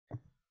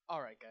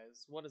Alright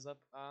guys, what is up?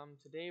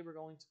 Today we're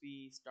going to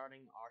be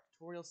starting our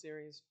tutorial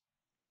series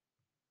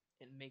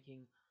and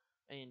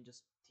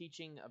just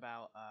teaching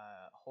about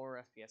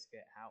horror FPS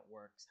kit, how it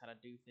works, how to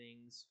do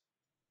things,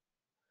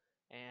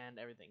 and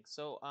everything.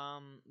 So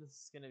this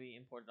is going to be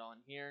imported on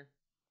here.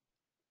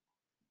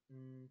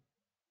 And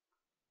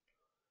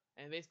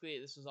basically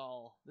this is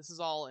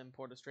all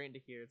imported straight into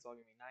here. It's all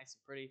going to be nice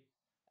and pretty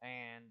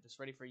and just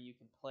ready for you. You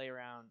can play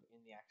around in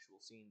the actual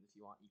scene if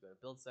you want. You go to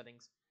build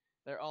settings.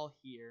 They're all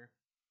here.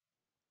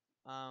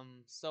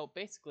 So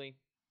basically,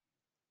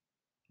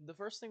 the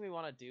first thing we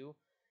want to do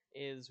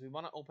is we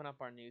want to open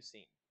up our new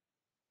scene.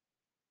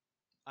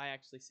 I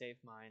actually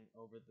saved mine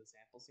over the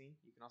sample scene.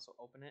 You can also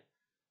open it,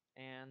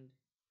 and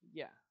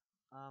yeah,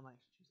 I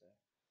actually choose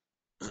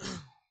that.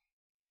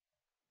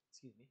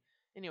 Excuse me.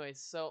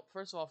 Anyways, so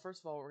first of all,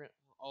 we're gonna.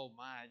 Oh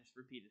my, I just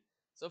repeated.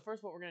 So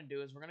first, what we're gonna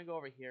do is we're gonna go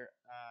over here.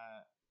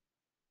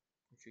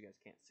 Which you guys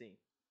can't see.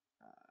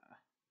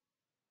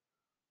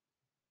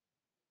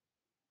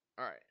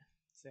 All right.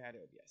 Say hi to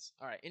OBS.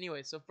 All right.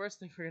 Anyway, so first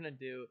thing we're gonna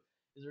do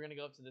is we're gonna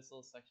go up to this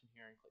little section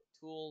here and click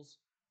Tools,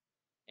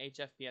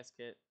 HFPS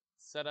Kit,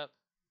 Setup,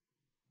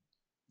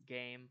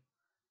 Game,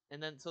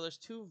 and then so there's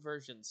two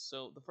versions.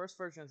 So the first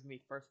version is gonna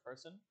be first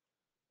person,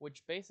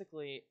 which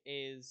basically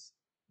is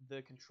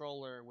the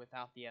controller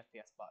without the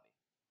FPS body.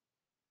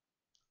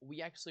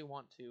 We actually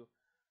we're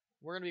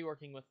gonna be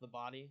working with the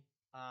body,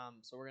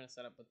 so we're gonna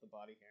set up with the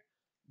body here.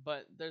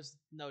 But there's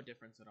no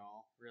difference at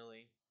all,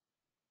 really.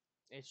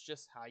 It's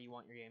just how you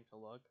want your game to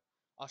look.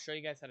 I'll show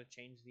you guys how to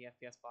change the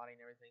FPS body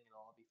and everything, and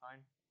it'll all be fine.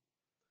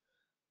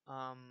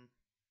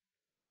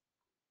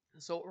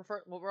 So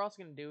what we're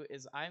also going to do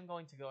is I'm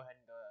going to go ahead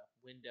and go to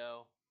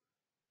Window,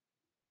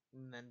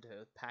 and then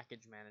to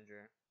Package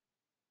Manager.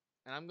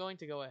 And I'm going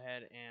to go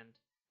ahead and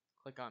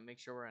click on, make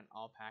sure we're in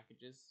all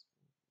packages.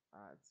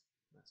 It's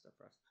messed up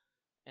for us.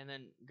 And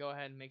then go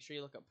ahead and make sure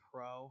you look up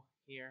Pro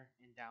here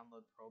and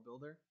download Pro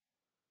Builder.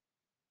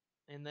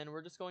 And then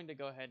we're just going to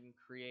go ahead and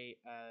create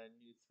a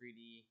new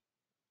 3D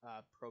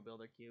Pro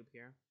Builder cube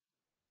here.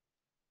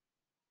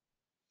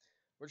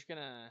 We're just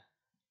gonna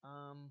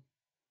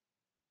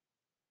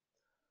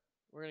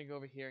go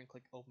over here and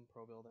click Open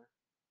Pro Builder,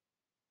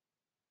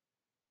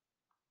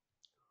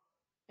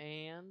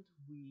 and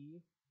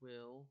we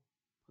will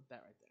put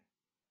that right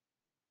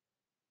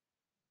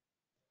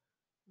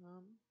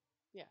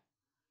there. Yeah.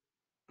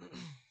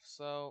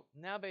 So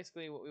now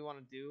basically what we want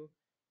to do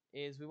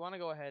is we want to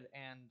go ahead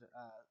and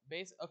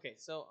okay,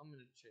 so I'm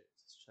gonna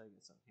show you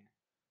something here.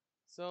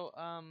 So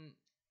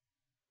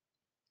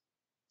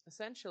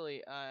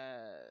essentially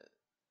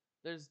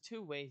there's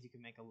two ways you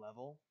can make a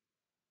level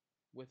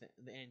with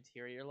the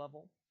interior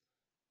level,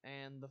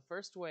 and the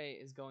first way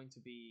is going to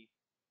be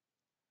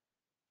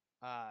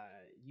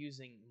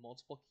using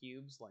multiple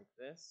cubes like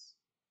this.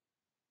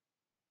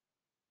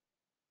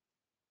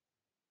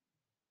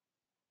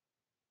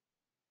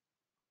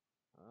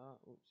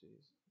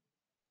 Oopsies.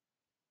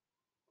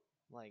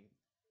 Like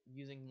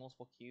using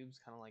multiple cubes,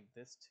 kind of like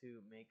this,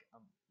 to make a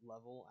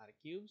level out of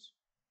cubes.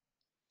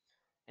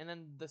 And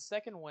then the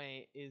second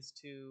way is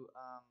to,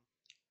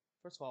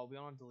 first of all, we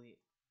want to delete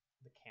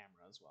the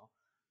camera as well.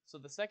 So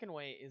the second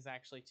way is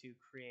actually to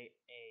create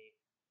a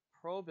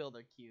Pro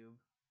Builder cube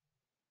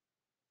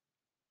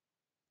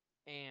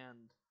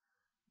and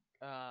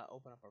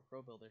open up our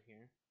Pro Builder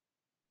here.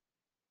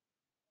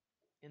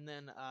 And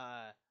then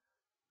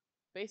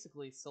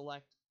basically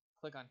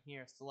click on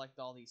here, select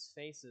all these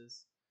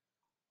faces,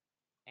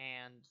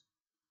 and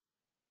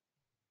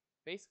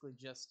basically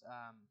just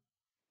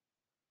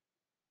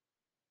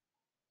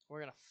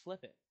we're going to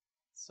flip it.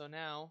 So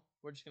now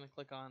we're just going to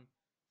click on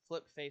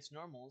flip face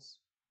normals,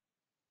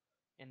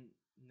 and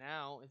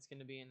now it's going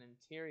to be an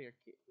interior.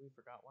 We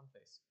forgot one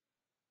face.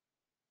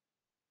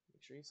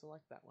 Make sure you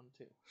select that one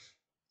too.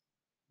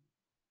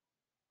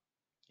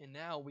 And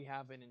now we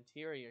have an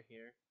interior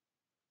here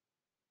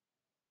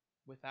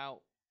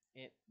without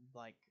it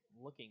like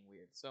looking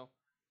weird. So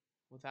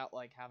without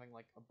like having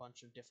like a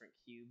bunch of different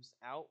cubes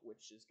out,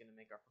 which is going to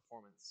make our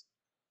performance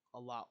a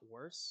lot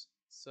worse.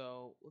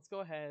 So let's go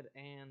ahead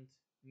and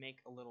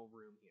make a little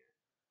room here.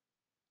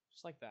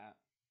 Just like that.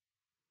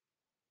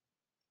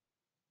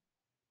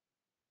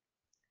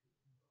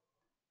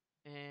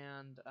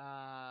 And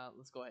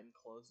let's go ahead and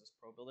close this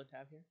Pro Builder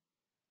tab here.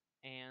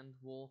 And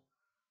we'll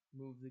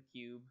move the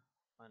cube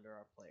under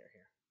our player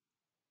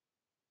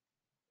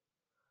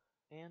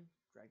here. And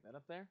drag that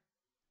up there.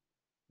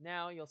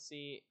 Now you'll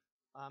see,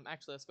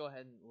 actually let's go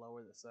ahead and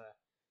lower this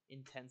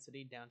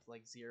intensity down to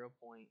like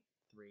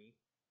 0.3.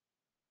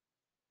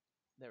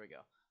 There we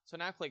go. So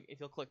now if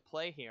you'll click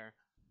play here,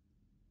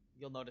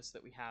 you'll notice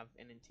that we have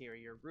an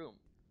interior room.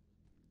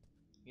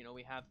 You know,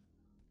 we have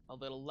a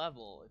little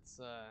level. It's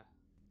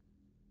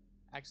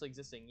actually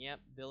existing. Yep,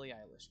 Billie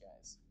Eilish,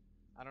 guys.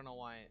 I don't know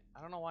why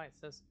it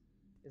says,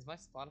 is my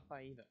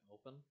Spotify even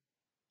open?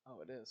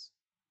 Oh, it is.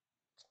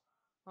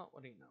 Oh,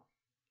 what do you know?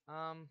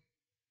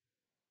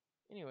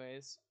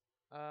 Anyways,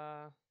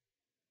 hey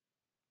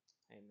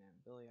man,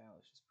 Billie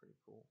Eilish is pretty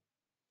cool.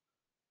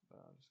 But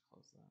I'll just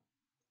close that.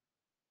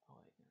 Oh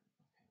wait, never mind.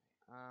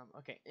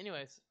 Okay.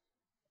 Anyways,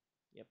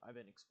 yep, I've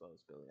been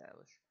exposed, Billie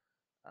Eilish.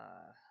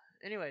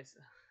 Anyways,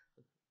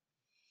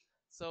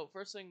 so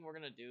first thing we're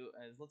gonna do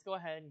is let's go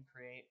ahead and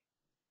create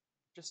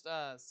just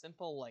a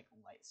simple like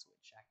light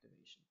switch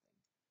activation thing.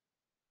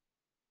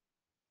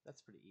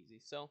 That's pretty easy.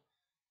 So,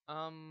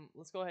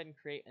 let's go ahead and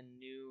create a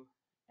new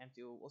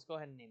empty. Let's go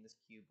ahead and name this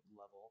cube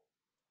level.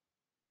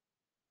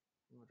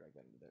 We'll drag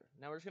that into there.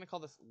 Now we're just gonna call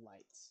this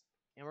lights,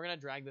 and we're gonna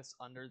drag this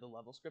under the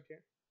level script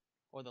here,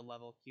 or the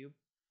level cube,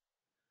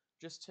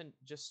 just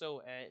so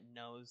it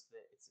knows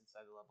that it's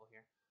inside the level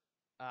here.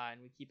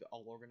 And we keep it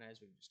all organized.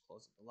 We can just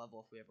close up the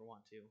level if we ever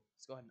want to.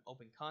 Let's go ahead and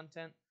open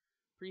content,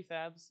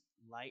 prefabs,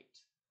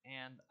 light,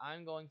 and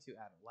I'm going to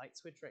add a light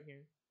switch right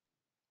here.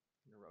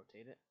 I'm gonna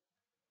rotate it.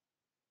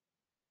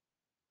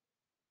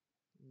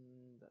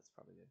 That's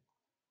probably good.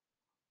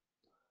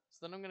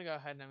 So then I'm gonna go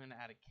ahead and I'm gonna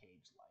add a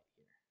cage light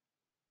here.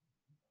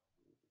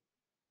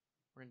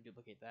 We're gonna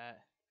duplicate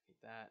that,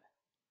 duplicate that,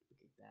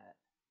 duplicate that,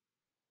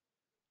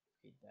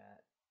 duplicate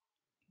that,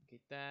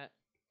 duplicate that,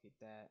 duplicate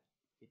that,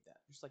 duplicate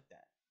that, just like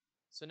that.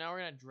 So now we're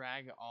gonna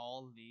drag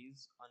all of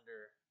these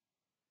under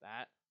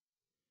that,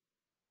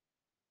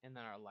 and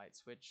then our light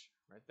switch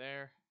right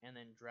there, and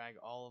then drag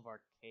all of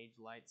our cage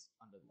lights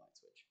under the light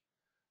switch.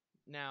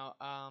 Now,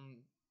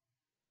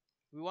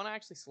 we want to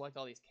actually select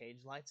all these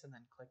cage lights and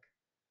then click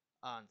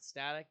on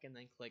static and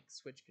then click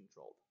switch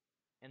controlled,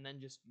 and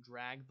then just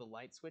drag the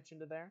light switch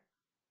into there.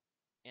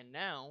 And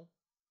now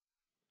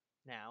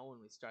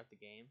when we start the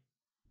game,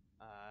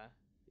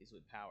 these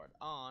would powered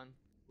on.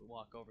 We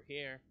walk over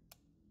here,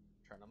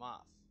 turn them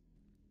off,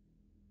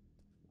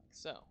 like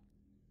so.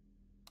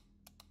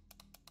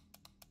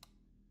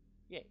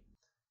 Yay.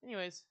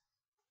 Anyways,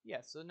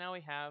 yeah, so now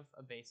we have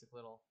a basic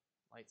little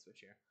light switch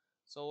here.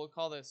 So we'll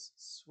call this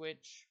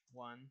switch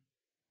 1.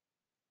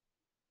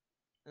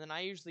 And then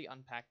I usually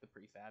unpack the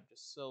prefab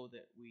just so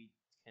that we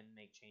can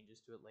make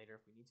changes to it later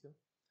if we need to.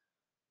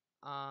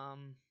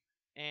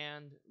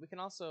 And we can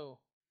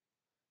also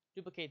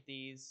duplicate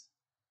these,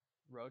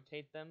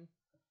 rotate them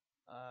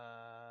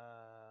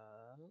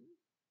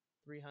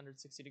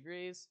 360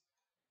 degrees,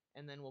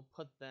 and then we'll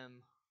put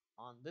them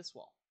on this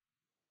wall.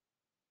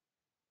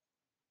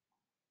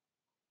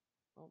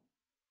 Oh.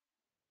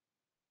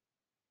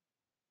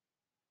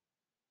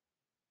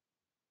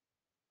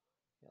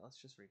 Yeah, let's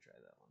just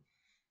retry that one.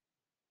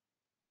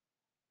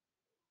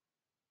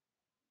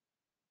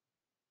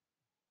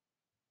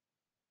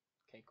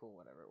 Okay, cool,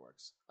 whatever, it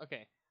works.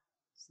 Okay,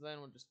 so then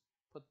we'll just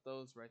put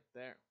those right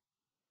there.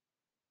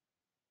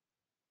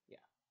 Yeah,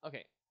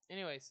 okay.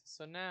 Anyways,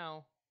 so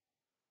now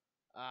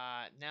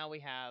we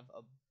have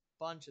a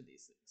bunch of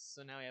these things.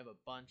 So now we have a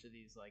bunch of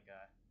these like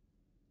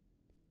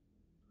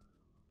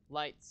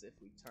lights. If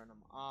we turn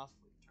them off,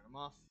 we can turn them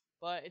off.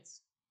 But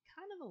it's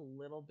kind of a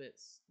little bit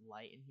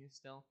light in here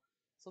still.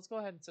 So let's go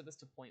ahead and set this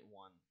to 0.1.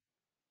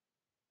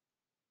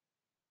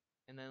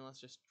 And then let's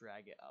just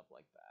drag it up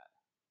like that.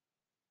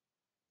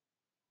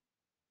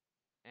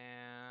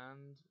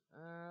 And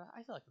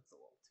I feel like it's a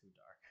little too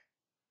dark.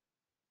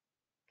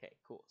 Okay,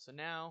 cool. So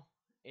now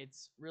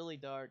it's really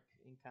dark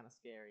and kind of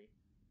scary.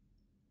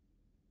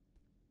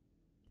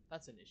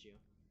 That's an issue.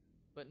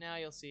 But now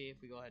you'll see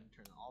if we go ahead and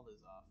turn all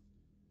this off,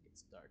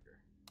 it's darker.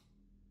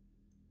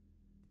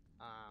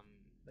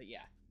 But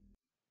yeah.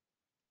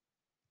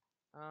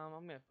 I'm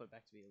gonna put it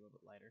back to be a little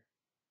bit lighter,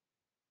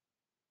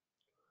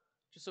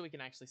 just so we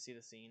can actually see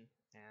the scene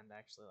and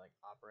actually like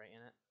operate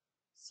in it.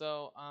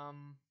 So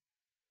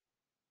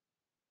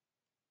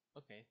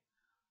okay,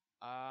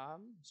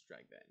 let's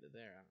drag that into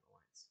there. I don't know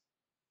why it's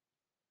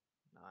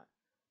not.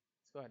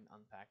 Let's go ahead and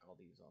unpack all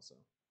these also.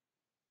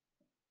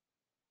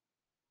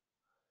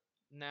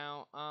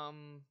 Now,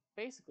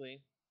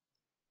 basically,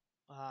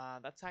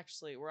 that's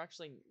actually, we're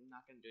actually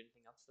not going to do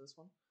anything else for this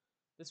one.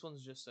 This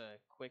one's just a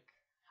quick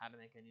how to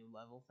make a new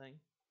level thing.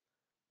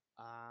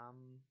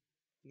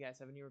 If you guys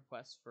have any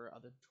requests for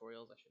other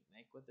tutorials I should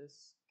make with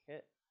this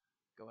kit,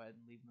 go ahead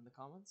and leave them in the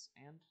comments.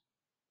 And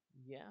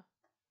yeah,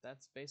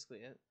 that's basically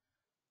it.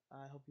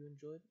 I hope you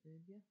enjoyed,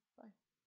 and yeah, bye.